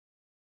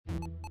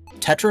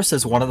Tetris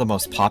is one of the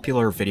most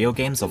popular video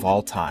games of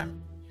all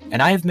time,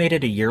 and I have made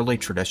it a yearly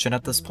tradition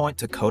at this point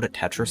to code a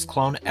Tetris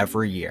clone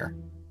every year.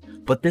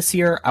 But this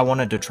year, I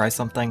wanted to try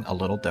something a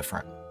little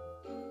different.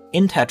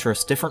 In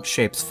Tetris, different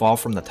shapes fall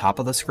from the top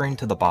of the screen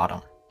to the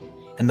bottom,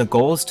 and the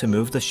goal is to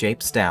move the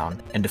shapes down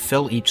and to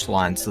fill each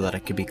line so that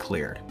it can be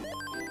cleared.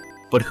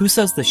 But who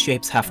says the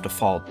shapes have to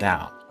fall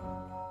down?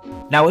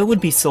 Now, it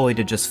would be silly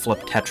to just flip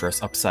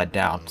Tetris upside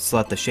down so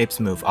that the shapes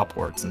move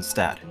upwards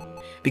instead,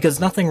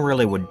 because nothing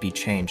really would be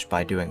changed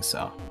by doing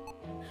so.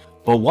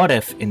 But what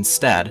if,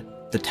 instead,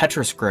 the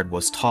Tetris grid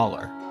was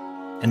taller,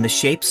 and the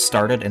shapes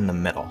started in the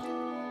middle,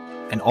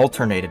 and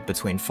alternated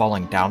between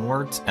falling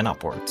downwards and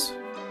upwards?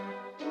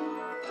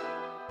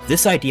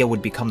 This idea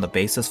would become the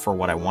basis for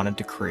what I wanted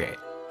to create,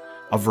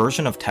 a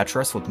version of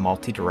Tetris with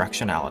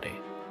multidirectionality.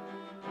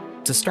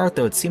 To start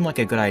though, it seemed like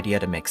a good idea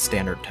to make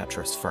standard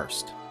Tetris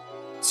first.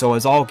 So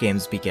as all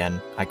games begin,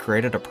 I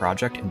created a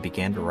project and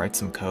began to write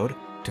some code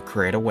to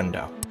create a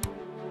window.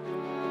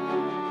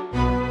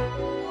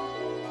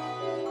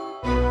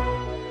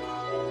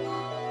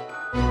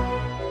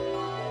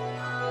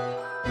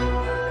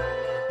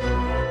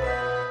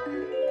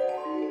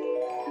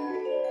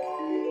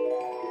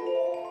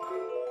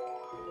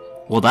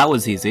 Well, that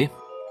was easy.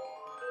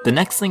 The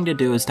next thing to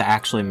do is to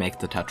actually make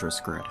the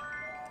Tetris grid.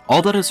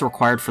 All that is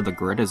required for the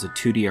grid is a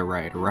 2D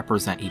array to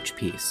represent each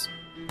piece,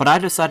 but I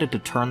decided to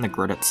turn the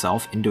grid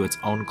itself into its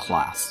own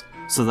class,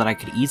 so that I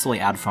could easily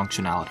add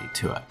functionality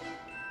to it.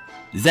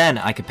 Then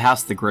I could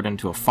pass the grid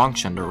into a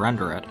function to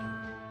render it,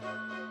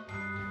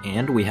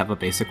 and we have a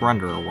basic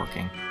renderer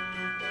working.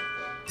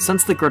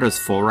 Since the grid is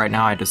full right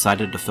now, I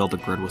decided to fill the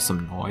grid with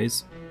some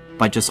noise,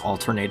 by just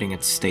alternating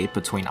its state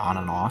between on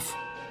and off,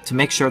 to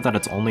make sure that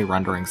it's only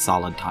rendering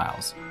solid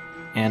tiles,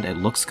 and it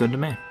looks good to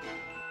me.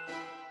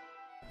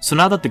 So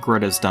now that the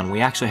grid is done,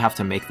 we actually have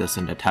to make this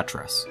into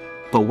Tetris.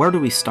 But where do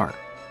we start?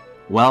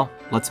 Well,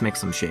 let's make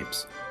some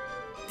shapes.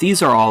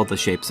 These are all of the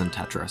shapes in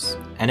Tetris,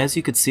 and as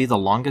you can see, the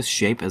longest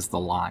shape is the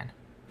line,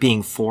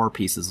 being 4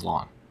 pieces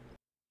long.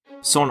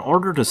 So in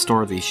order to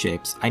store these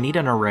shapes, I need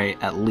an array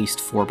at least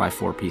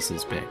 4x4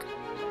 pieces big.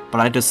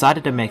 But I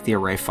decided to make the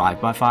array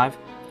 5x5,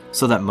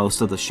 so that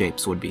most of the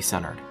shapes would be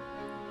centered.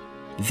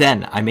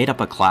 Then, I made up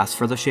a class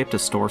for the shape to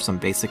store some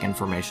basic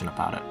information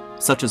about it,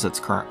 such as its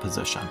current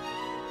position.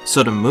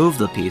 So to move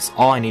the piece,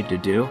 all I need to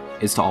do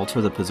is to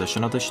alter the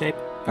position of the shape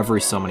every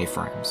so many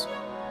frames.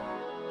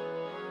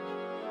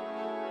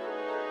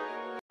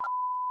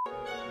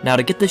 Now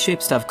to get the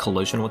shapes to have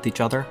collision with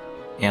each other,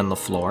 and the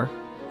floor,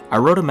 I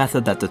wrote a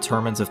method that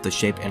determines if the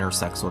shape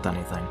intersects with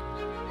anything.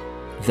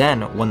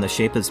 Then, when the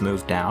shape is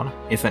moved down,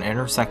 if an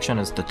intersection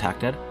is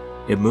detected,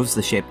 it moves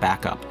the shape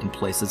back up and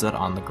places it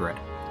on the grid,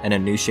 and a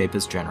new shape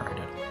is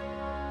generated.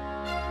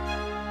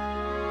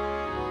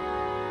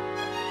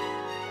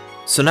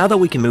 So now that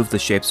we can move the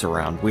shapes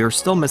around, we are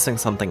still missing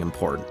something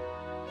important,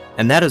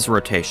 and that is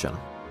rotation.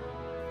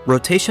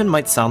 Rotation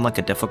might sound like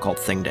a difficult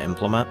thing to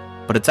implement,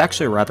 but it's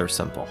actually rather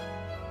simple.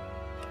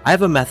 I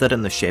have a method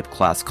in the shape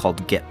class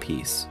called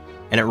getPiece,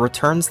 and it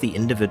returns the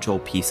individual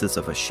pieces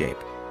of a shape,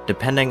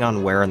 depending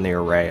on where in the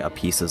array a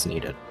piece is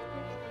needed.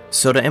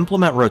 So to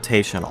implement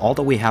rotation, all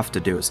that we have to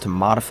do is to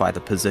modify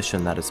the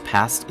position that is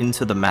passed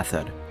into the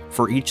method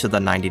for each of the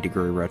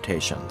 90-degree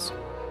rotations.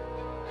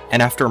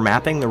 And after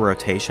mapping the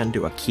rotation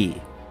to a key,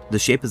 the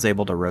shape is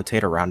able to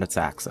rotate around its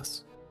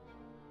axis.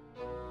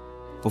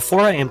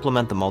 Before I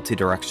implement the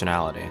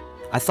multidirectionality,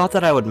 I thought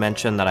that I would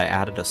mention that I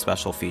added a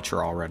special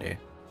feature already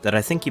that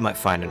I think you might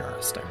find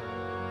interesting.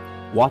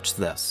 Watch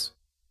this.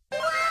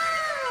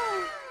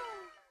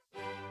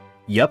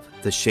 Yep,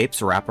 the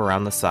shapes wrap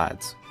around the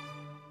sides.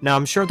 Now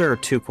I'm sure there are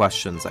 2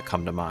 questions that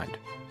come to mind.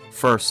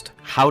 First,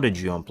 how did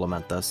you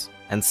implement this?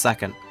 And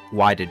second,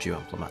 why did you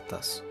implement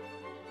this?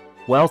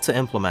 Well, to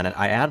implement it,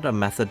 I added a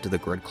method to the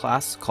grid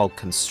class called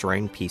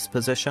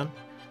constrainPiecePosition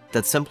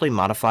that simply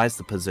modifies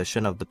the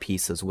position of the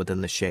pieces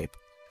within the shape,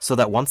 so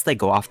that once they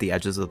go off the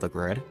edges of the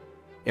grid,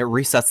 it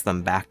resets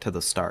them back to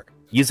the start,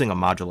 using a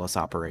modulus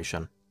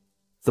operation.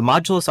 The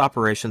modulus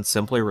operation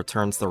simply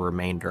returns the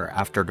remainder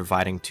after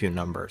dividing 2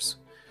 numbers,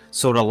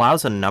 so it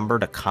allows a number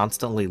to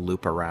constantly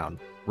loop around,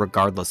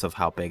 regardless of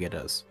how big it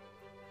is.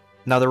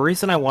 Now the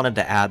reason I wanted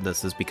to add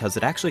this is because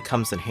it actually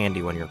comes in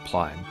handy when you're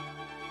playing.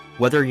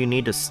 Whether you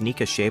need to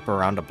sneak a shape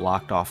around a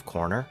blocked off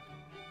corner,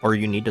 or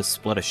you need to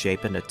split a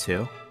shape into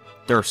 2,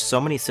 there are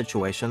so many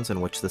situations in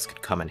which this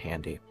could come in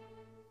handy.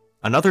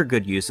 Another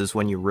good use is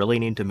when you really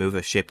need to move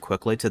a shape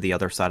quickly to the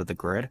other side of the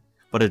grid,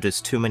 but it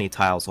is too many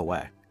tiles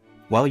away.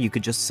 Well, you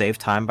could just save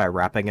time by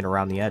wrapping it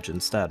around the edge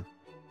instead.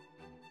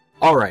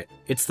 Alright,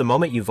 it's the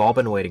moment you've all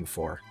been waiting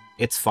for.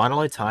 It's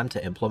finally time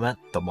to implement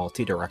the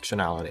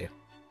multidirectionality.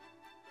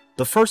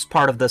 The first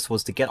part of this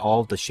was to get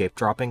all of the shape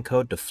dropping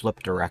code to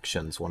flip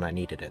directions when I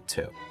needed it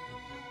to.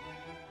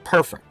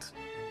 Perfect!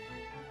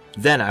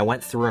 Then I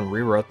went through and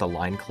rewrote the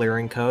line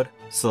clearing code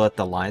so that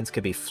the lines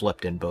could be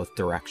flipped in both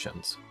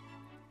directions,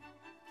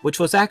 which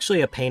was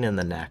actually a pain in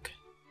the neck.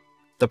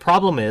 The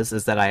problem is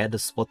that I had to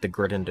split the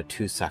grid into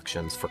 2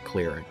 sections for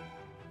clearing.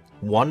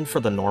 one for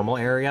the normal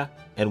area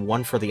and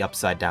one for the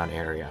upside down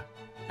area,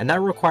 and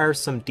that requires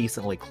some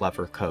decently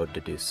clever code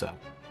to do so.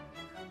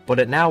 But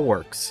it now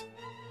works,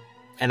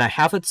 and I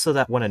have it so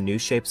that when a new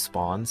shape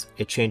spawns,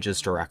 it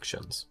changes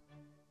directions,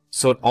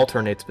 so it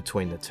alternates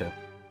between the two.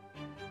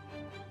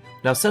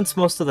 Now since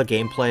most of the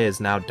gameplay is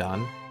now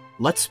done,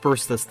 let's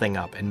spruce this thing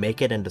up and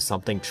make it into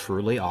something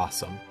truly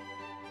awesome.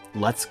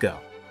 Let's go.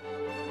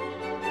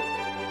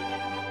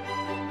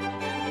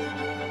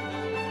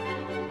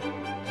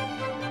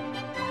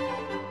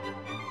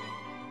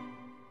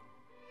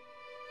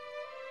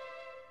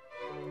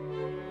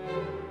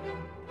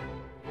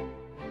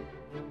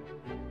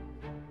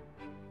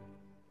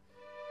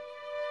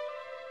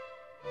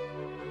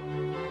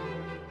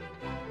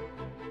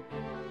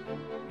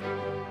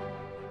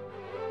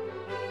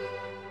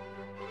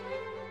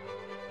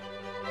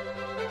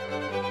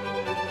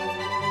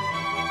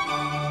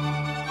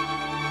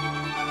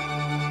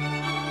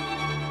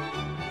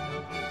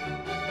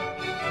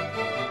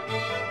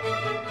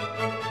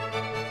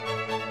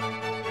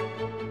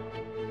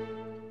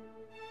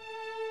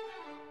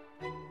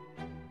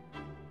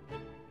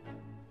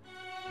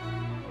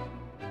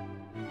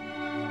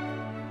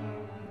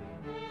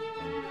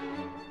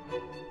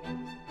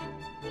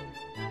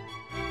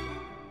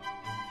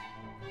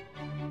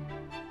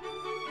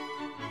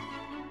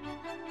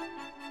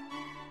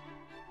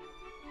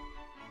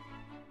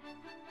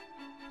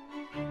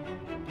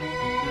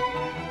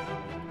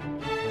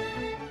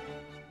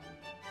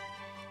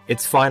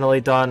 It's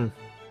finally done!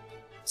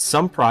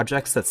 Some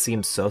projects that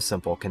seem so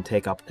simple can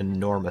take up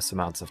enormous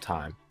amounts of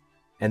time,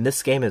 and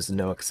this game is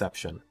no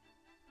exception.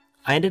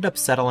 I ended up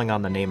settling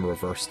on the name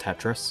Reverse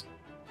Tetris.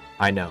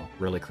 I know,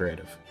 really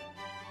creative.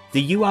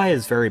 The UI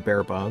is very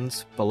bare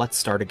bones, but let's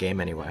start a game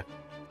anyway.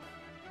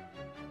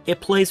 It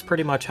plays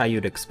pretty much how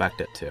you'd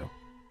expect it to,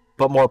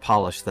 but more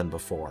polished than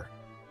before.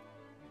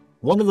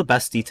 One of the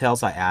best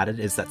details I added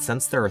is that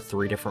since there are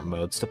 3 different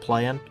modes to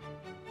play in,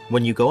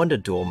 when you go into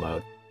dual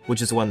mode,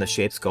 which is when the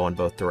shapes go in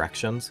both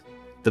directions,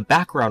 the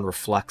background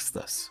reflects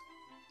this,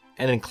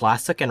 and in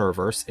Classic and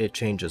Reverse it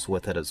changes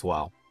with it as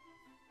well.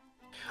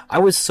 I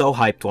was so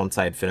hyped once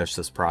I had finished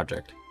this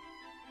project.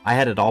 I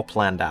had it all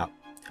planned out.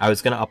 I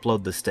was going to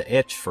upload this to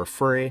itch for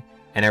free,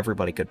 and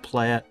everybody could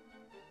play it,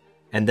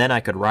 and then I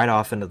could ride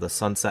off into the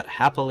sunset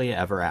happily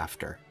ever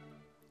after.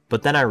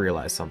 But then I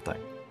realized something.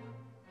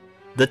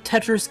 The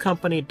Tetris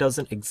company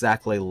doesn't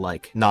exactly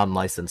like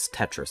non-licensed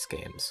Tetris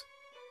games.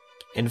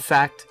 In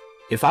fact,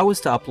 if I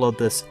was to upload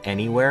this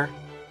anywhere,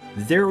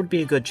 there would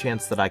be a good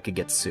chance that I could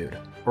get sued,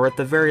 or at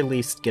the very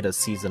least get a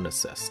cease and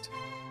desist.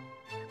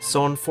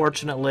 So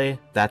unfortunately,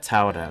 that's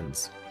how it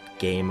ends.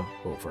 Game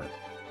over.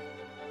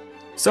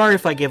 Sorry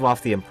if I gave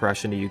off the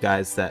impression to you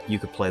guys that you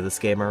could play this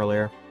game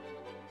earlier,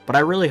 but I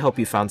really hope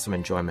you found some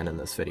enjoyment in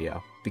this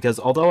video, because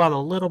although I'm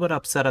a little bit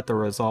upset at the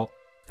result,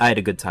 I had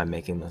a good time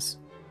making this.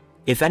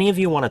 If any of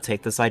you want to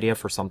take this idea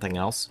for something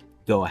else,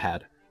 go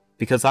ahead,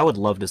 because I would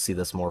love to see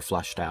this more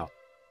fleshed out.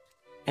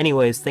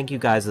 Anyways, thank you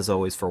guys as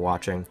always for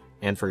watching,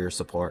 and for your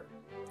support.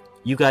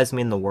 You guys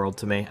mean the world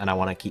to me, and I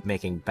want to keep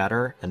making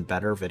better and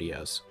better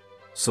videos.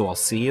 So I'll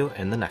see you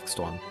in the next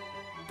one.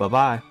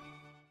 Bye-bye!